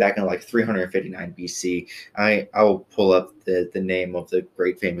quoted back in like 359 BC. I'll pull up the name of the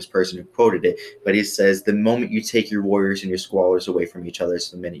great famous person who quoted it, but he says, the moment you take your warriors and your scholars away from each other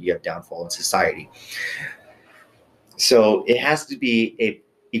is the minute you have downfall in society. So it has to be a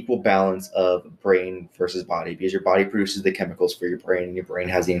equal balance of brain versus body, because your body produces the chemicals for your brain, and your brain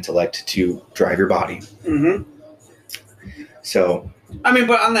has the intellect to drive your body. Mm-hmm. So,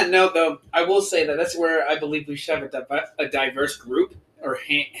 but on that note, though, I will say that that's where I believe we should have a diverse group or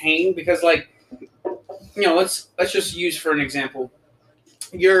hang, because, let's just use for an example.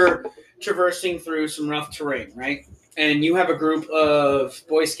 You're traversing through some rough terrain, right? And you have a group of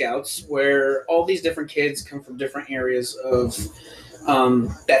Boy Scouts where all these different kids come from different areas of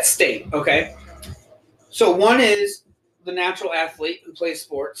that state, okay? So one is the natural athlete who plays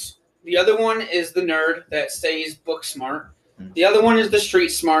sports. The other one is the nerd that stays book smart. The other one is the street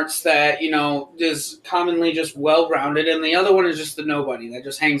smarts that, is commonly just well-rounded. And the other one is just the nobody that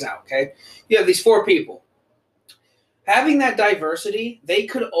just hangs out, okay? You have these four people. Having that diversity, they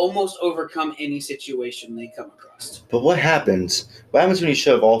could almost overcome any situation they come across. But what happens? What happens when you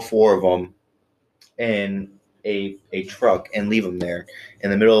shove all four of them in a truck and leave them there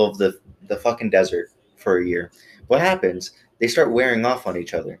in the middle of the fucking desert for a year? What happens? They start wearing off on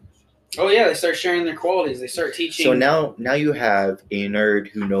each other. Oh yeah, they start sharing their qualities. They start teaching. So now you have a nerd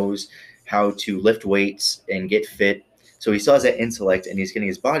who knows how to lift weights and get fit. So he still has that intellect and he's getting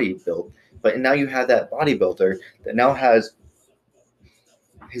his body built. But now you have that bodybuilder that now has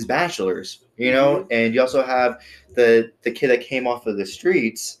his bachelor's, and you also have the kid that came off of the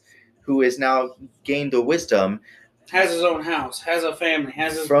streets who has now gained the wisdom. Has his own house, has a family,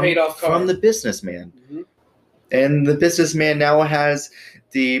 has his paid off car. From the businessman. Mm-hmm. And the businessman now has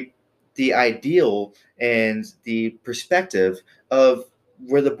the ideal and the perspective of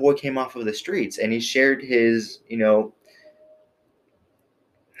where the boy came off of the streets, and he shared his,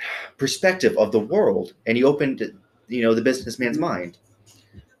 perspective of the world, and he opened, the businessman's mind.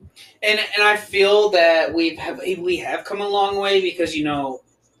 And I feel that we have come a long way, because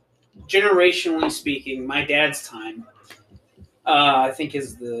generationally speaking, my dad's time, I think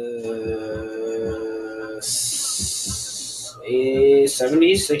is the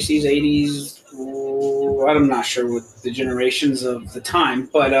 70s, 60s, 80s. I'm not sure what the generations of the time,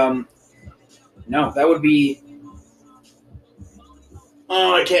 but no, that would be.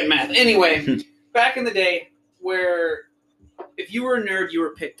 Oh, I can't math. Anyway, back in the day, where if you were a nerd, you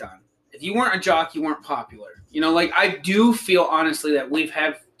were picked on. If you weren't a jock, you weren't popular. I do feel honestly that we've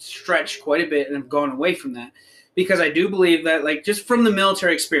stretched quite a bit and have gone away from that, because I do believe that, just from the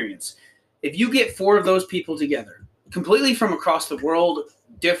military experience, if you get four of those people together, completely from across the world,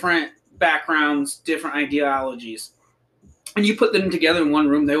 different backgrounds, different ideologies, and you put them together in one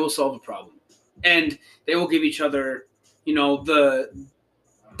room, they will solve a problem, and they will give each other,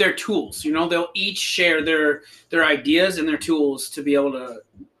 their tools. They'll each share their ideas and their tools to be able to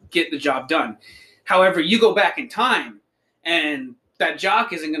get the job done. However, you go back in time, and that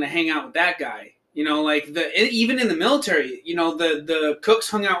jock isn't going to hang out with that guy. Even in the military, the cooks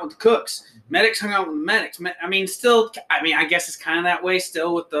hung out with the cooks, medics hung out with the medics. I guess it's kind of that way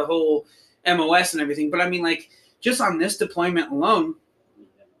still with the whole MOS and everything. But just on this deployment alone,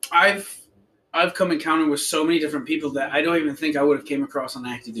 I've come encounter with so many different people that I don't even think I would have came across on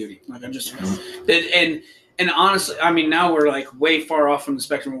active duty. And honestly, now we're way far off from the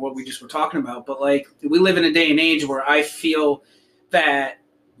spectrum of what we just were talking about. But we live in a day and age where I feel that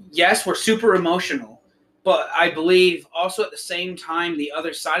yes, we're super emotional, but I believe also at the same time, the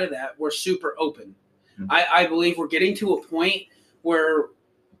other side of that, we're super open. Mm-hmm. I believe we're getting to a point where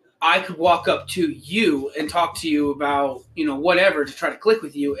I could walk up to you and talk to you about, whatever to try to click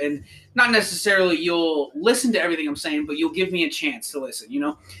with you. And not necessarily you'll listen to everything I'm saying, but you'll give me a chance to listen,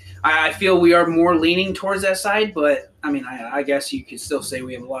 I feel we are more leaning towards that side, but I guess you could still say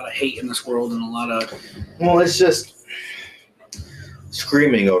we have a lot of hate in this world and a lot of... Well, it's just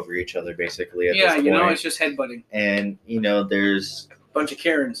screaming over each other, basically, at this point. It's just headbutting. And, there's... a bunch of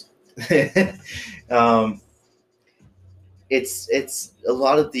Karens. It's a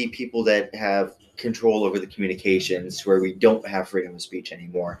lot of the people that have control over the communications where we don't have freedom of speech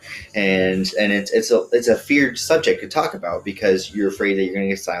anymore, and it's a feared subject to talk about because you're afraid that you're going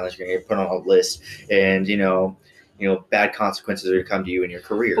to get silenced, you're going to get put on a list, and bad consequences are going to come to you in your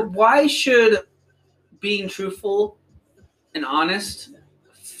career. But why should being truthful and honest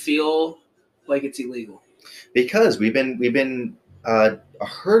feel like it's illegal? Because we've been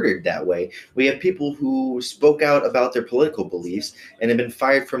herded that way. We have people who spoke out about their political beliefs and have been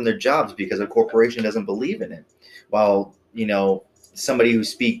fired from their jobs because a corporation doesn't believe in it. While, somebody who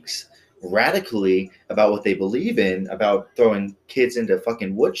speaks radically about what they believe in, about throwing kids into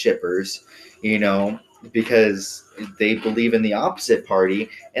fucking wood chippers, because they believe in the opposite party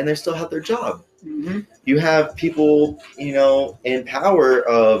and they still have their job. Mm-hmm. You have people, in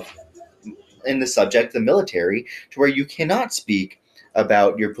power in the subject, the military, to where you cannot speak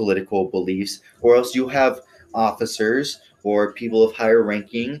about your political beliefs, or else you have officers or people of higher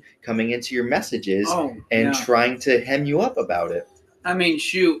ranking coming into your messages and trying to hem you up about it.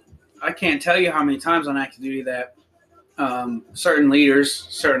 Shoot, I can't tell you how many times on active duty that certain leaders,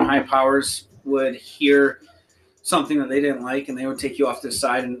 certain high powers would hear something that they didn't like, and they would take you off to the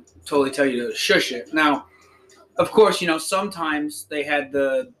side and totally tell you to shush it. Now, of course, sometimes they had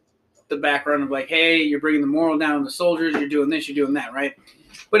the background of hey, you're bringing the moral down on the soldiers, you're doing this, you're doing that, right?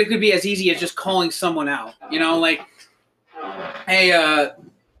 But it could be as easy as just calling someone out, hey,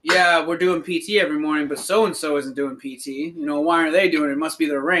 yeah, we're doing PT every morning, but so-and-so isn't doing PT. Why aren't they doing it? It must be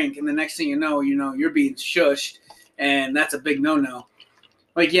their rank. And the next thing you know, you're being shushed, and that's a big no-no.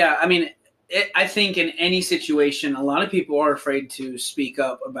 I think in any situation, a lot of people are afraid to speak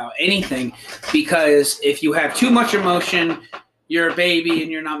up about anything because if you have too much emotion, you're a baby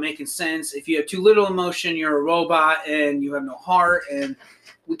and you're not making sense. If you have too little emotion, you're a robot and you have no heart. And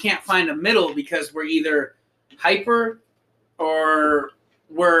we can't find a middle because we're either hyper or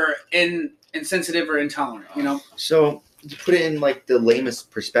we're insensitive or intolerant, So to put it in the lamest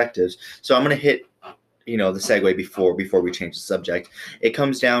perspectives. So I'm going to hit, the segue before we change the subject. It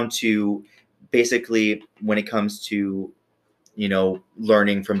comes down to basically when it comes to,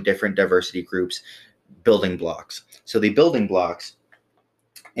 learning from different diversity groups, building blocks. So the building blocks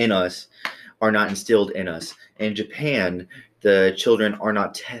in us are not instilled in us. In Japan, the children are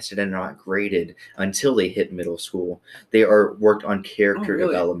not tested and not graded until they hit middle school. They are worked on character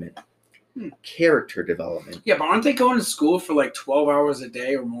development. Character development. Yeah, but aren't they going to school for 12 hours a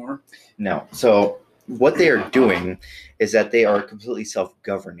day or more? No. So what they are doing is that they are completely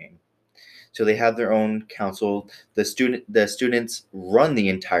self-governing. So they have their own council. The students run the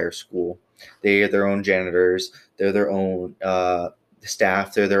entire school. They are their own janitors. They're their own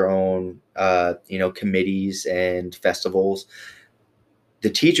staff. They're their own committees and festivals. The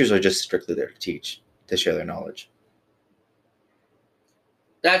teachers are just strictly there to teach, to share their knowledge.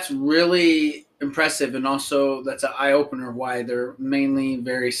 That's really impressive, and also that's an eye-opener why they're mainly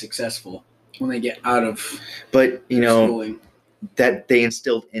very successful when they get out of schooling. That they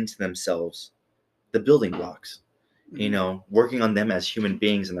instilled into themselves the building blocks, working on them as human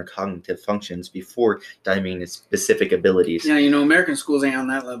beings and their cognitive functions before diving into specific abilities. Yeah, American schools ain't on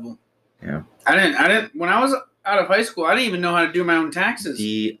that level. Yeah. I didn't, when I was out of high school, I didn't even know how to do my own taxes.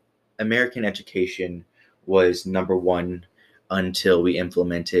 The American education was number one until we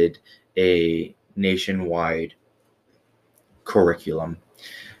implemented a nationwide curriculum.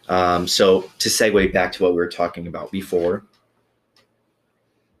 So to segue back to what we were talking about before,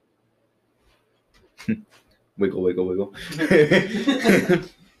 wiggle, wiggle, wiggle,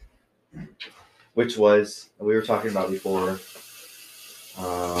 which was we were talking about before.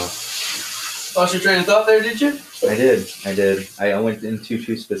 Lost your train of thought there, did you? I did. I went into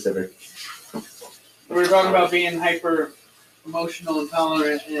too specific. We were talking about being hyper emotional,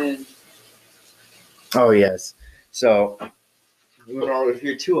 intolerant, and Oh yes. So if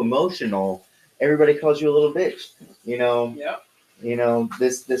you're too emotional, everybody calls you a little bitch. yeah.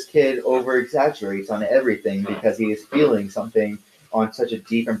 This kid over exaggerates on everything because he is feeling something on such a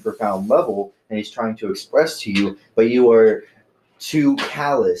deep and profound level, and he's trying to express to you, but you are too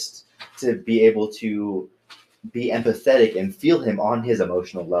calloused to be able to be empathetic and feel him on his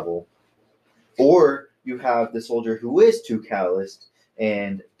emotional level. Or you have the soldier who is too calloused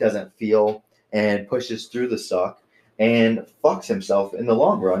and doesn't feel and pushes through the suck and fucks himself in the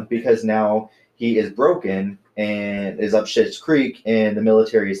long run because now he is broken and is up shit's creek, and the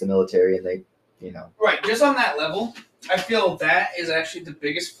military is the military, and they. Right, just on that level, I feel that is actually the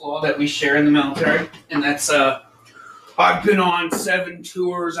biggest flaw that we share in the military, and that's I've been on 7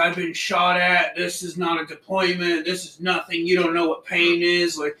 tours, I've been shot at, this is not a deployment, this is nothing, you don't know what pain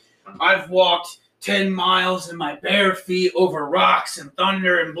is, like, I've walked 10 miles in my bare feet over rocks and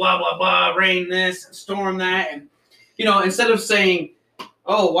thunder and blah, blah, blah, rain this and storm that, and, instead of saying,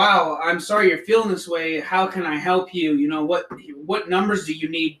 oh, wow, I'm sorry you're feeling this way, how can I help you, what numbers do you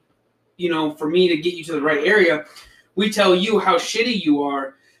need, for me to get you to the right area, we tell you how shitty you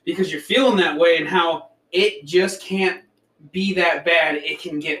are because you're feeling that way and how it just can't be that bad. It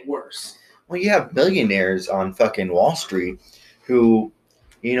can get worse. Well, you have billionaires on fucking Wall Street who,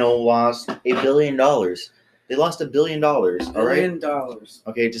 lost $1 billion. They lost $1 billion. All right. $1 billion.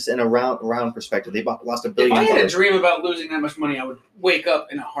 Okay, just in a round perspective, they lost $1 billion. If I had a dream about losing that much money, I would wake up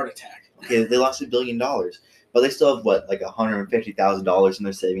in a heart attack. Okay, they lost $1 billion, but they still have like $150,000 in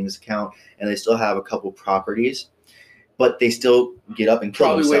their savings account, and they still have a couple properties, but they still get up and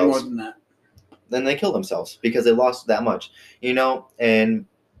kill themselves. Probably way more than that. Then they kill themselves because they lost that much, and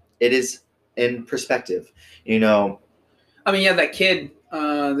it is in perspective, I mean, yeah, that kid,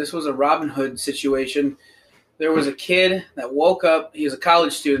 this was a Robin Hood situation. There was a kid that woke up, he was a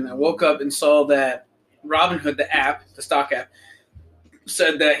college student that woke up and saw that Robin Hood, the app, the stock app,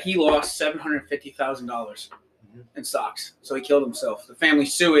 said that he lost $750,000 in stocks. So he killed himself. The family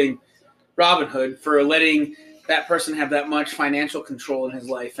suing Robin Hood for letting that person have that much financial control in his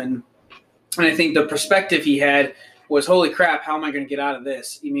life. And I think the perspective he had was, holy crap, how am I going to get out of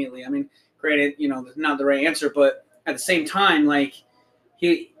this immediately? I mean, granted, not the right answer, but at the same time, like,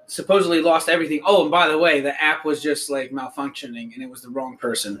 he supposedly lost everything. Oh, and by the way, the app was just, like, malfunctioning, and it was the wrong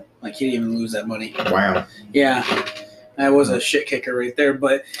person. Like, he didn't even lose that money. Wow. Yeah. That was a shit kicker right there,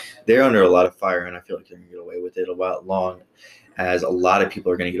 but they're under a lot of fire, and I feel like they're going to get away with it a lot long, as a lot of people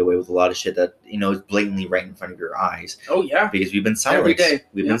are going to get away with a lot of shit that, is blatantly right in front of your eyes. Oh, yeah. Because we've been silenced. Every day.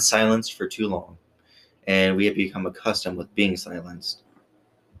 We've been silenced for too long, and we have become accustomed with being silenced.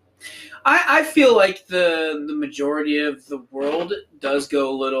 I feel like the majority of the world does go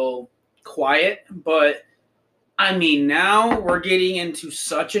a little quiet, but I mean, now we're getting into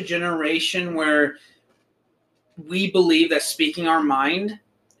such a generation where we believe that speaking our mind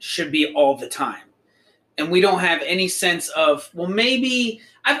should be all the time. And we don't have any sense of, well, maybe,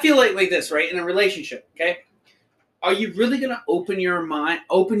 I feel like this, right? In a relationship, okay? Are you really going to open your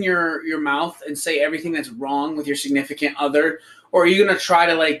mouth and say everything that's wrong with your significant other? Or are you going to try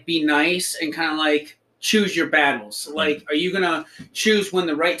to, like, be nice and kind of, like, choose your battles? Like, are you going to choose when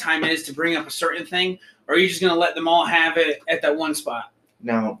the right time is to bring up a certain thing? Or are you just going to let them all have it at that one spot?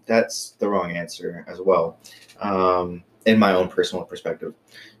 Now, that's the wrong answer as well, in my own personal perspective.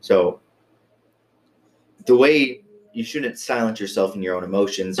 So, the way you shouldn't silence yourself in your own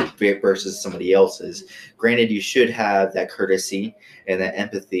emotions versus somebody else's. Granted, you should have that courtesy and that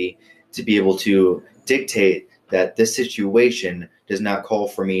empathy to be able to dictate that this situation does not call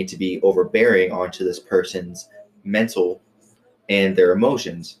for me to be overbearing onto this person's mental and their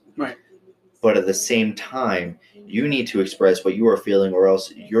emotions. Right. But at the same time, you need to express what you are feeling, or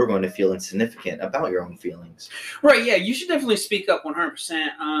else you're going to feel insignificant about your own feelings. Right, yeah, you should definitely speak up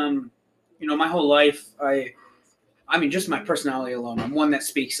 100%. My whole life, I mean, just my personality alone, I'm one that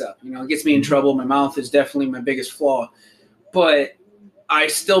speaks up. It gets me in trouble. My mouth is definitely my biggest flaw. But I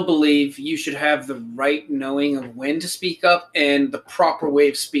still believe you should have the right knowing of when to speak up and the proper way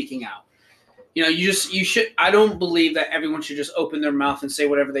of speaking out. You should. I don't believe that everyone should just open their mouth and say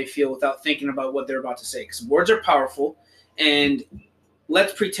whatever they feel without thinking about what they're about to say. Because words are powerful, and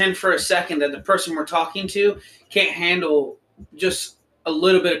let's pretend for a second that the person we're talking to can't handle just a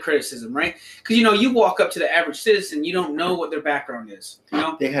little bit of criticism, right? Because, you walk up to the average citizen, you don't know what their background is,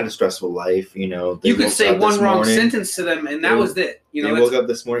 They had a stressful life, They you could woke say up one this wrong morning, sentence to them, and that was it. They woke up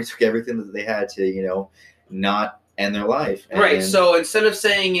this morning, took everything that they had to, not end their life. Right, so instead of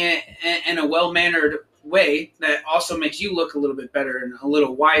saying it in a well-mannered way that also makes you look a little bit better and a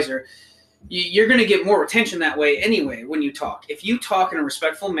little wiser, you're going to get more attention that way anyway when you talk. If you talk in a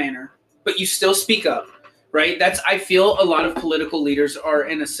respectful manner, but you still speak up, right? I feel a lot of political leaders are,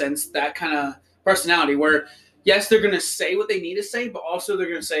 in a sense, that kind of personality where, yes, they're going to say what they need to say, but also they're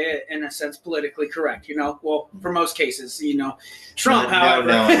going to say it in a sense politically correct, Well, for most cases, Trump, however.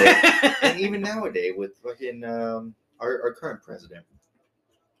 Nowadays, and even nowadays with fucking our current president,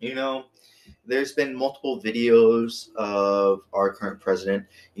 there's been multiple videos of our current president,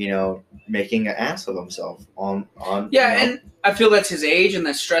 making an ass of himself on. Yeah, and I feel that's his age and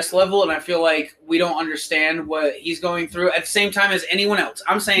that stress level, and I feel like we don't understand what he's going through at the same time as anyone else.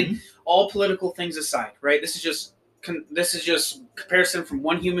 I'm saying all political things aside, right? This is just comparison from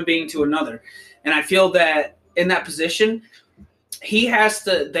one human being to another, and I feel that in that position, they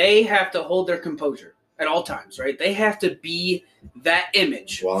have to hold their composure at all times, right? They have to be that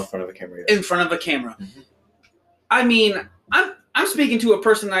image while in front of a camera. In front of a camera. I mean, I'm speaking to a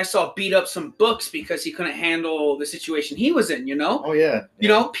person that I saw beat up some books because he couldn't handle the situation he was in, Oh, yeah.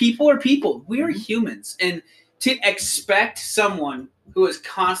 People are people. We are humans. And to expect someone who is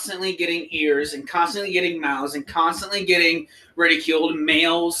constantly getting ears and constantly getting mouths and constantly getting ridiculed,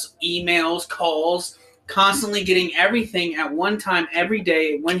 mails, emails, calls, constantly getting everything at one time every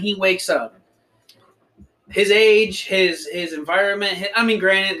day when he wakes up. His age, his environment,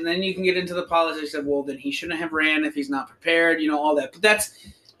 granted, and then you can get into the politics of, well, then he shouldn't have ran if he's not prepared, all that. But that's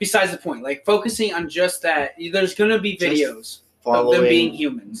besides the point. Like, focusing on just that, there's going to be videos of them being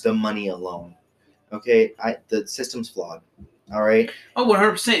humans. The money alone. Okay? The system's flawed. All right? Oh,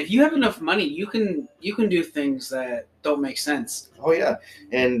 100%. If you have enough money, you can do things that don't make sense. Oh, yeah.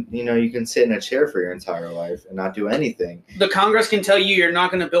 And, you can sit in a chair for your entire life and not do anything. The Congress can tell you you're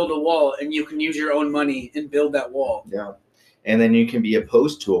not going to build a wall, and you can use your own money and build that wall. Yeah. And then you can be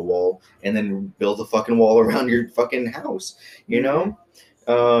opposed to a wall and then build a fucking wall around your fucking house, You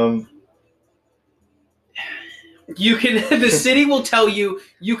can, the city will tell you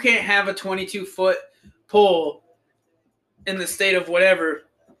can't have a 22-foot pole in the state of whatever,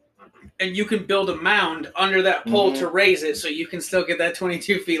 and you can build a mound under that pole to raise it so you can still get that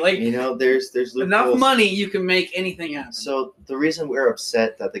 22 feet. Like, there's enough money, you can make anything happen. So the reason we're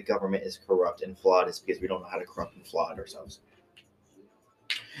upset that the government is corrupt and flawed is because we don't know how to corrupt and flawed ourselves.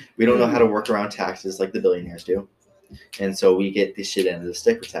 We don't know how to work around taxes like the billionaires do. And so we get the shit end of the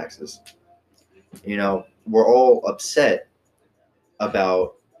stick with taxes. We're all upset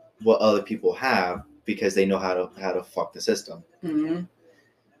about what other people have because they know how to fuck the system.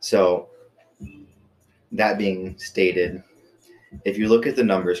 So, that being stated, if you look at the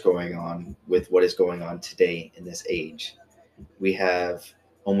numbers going on with what is going on today in this age, we have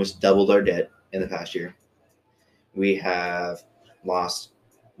almost doubled our debt in the past year. We have lost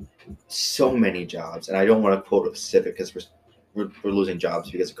so many jobs, and I don't want to quote a specific because we're losing jobs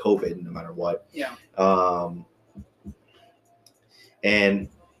because of COVID, no matter what. Yeah. And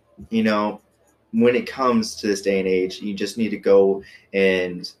when it comes to this day and age, you just need to go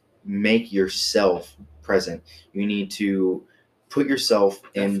and make yourself present. You need to put yourself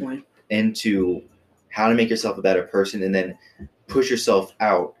into how to make yourself a better person, and then push yourself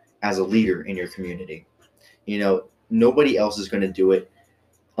out as a leader in your community. Nobody else is going to do it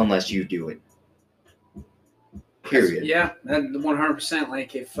unless you do it. Period. Yeah, 100%.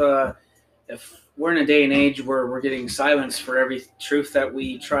 Like, if we're in a day and age where we're getting silenced for every truth that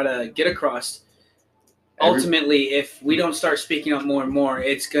we try to get across, ultimately, if we don't start speaking up more and more,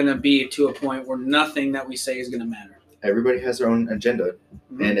 it's going to be to a point where nothing that we say is going to matter. Everybody has their own agenda,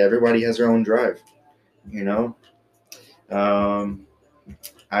 and everybody has their own drive.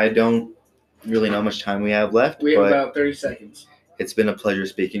 I don't really know how much time we have left. We have about 30 seconds. It's been a pleasure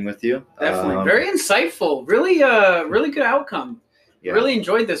speaking with you. Definitely. Very insightful. Really good outcome. Yeah. Really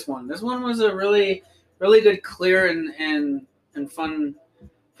enjoyed this one. This one was a really, really good, clear, and fun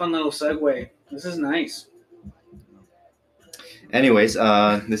little segue. This is nice. Anyways,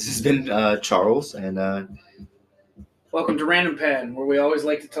 this has been Charles, and welcome to Random Pad, where we always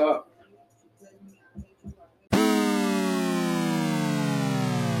like to talk.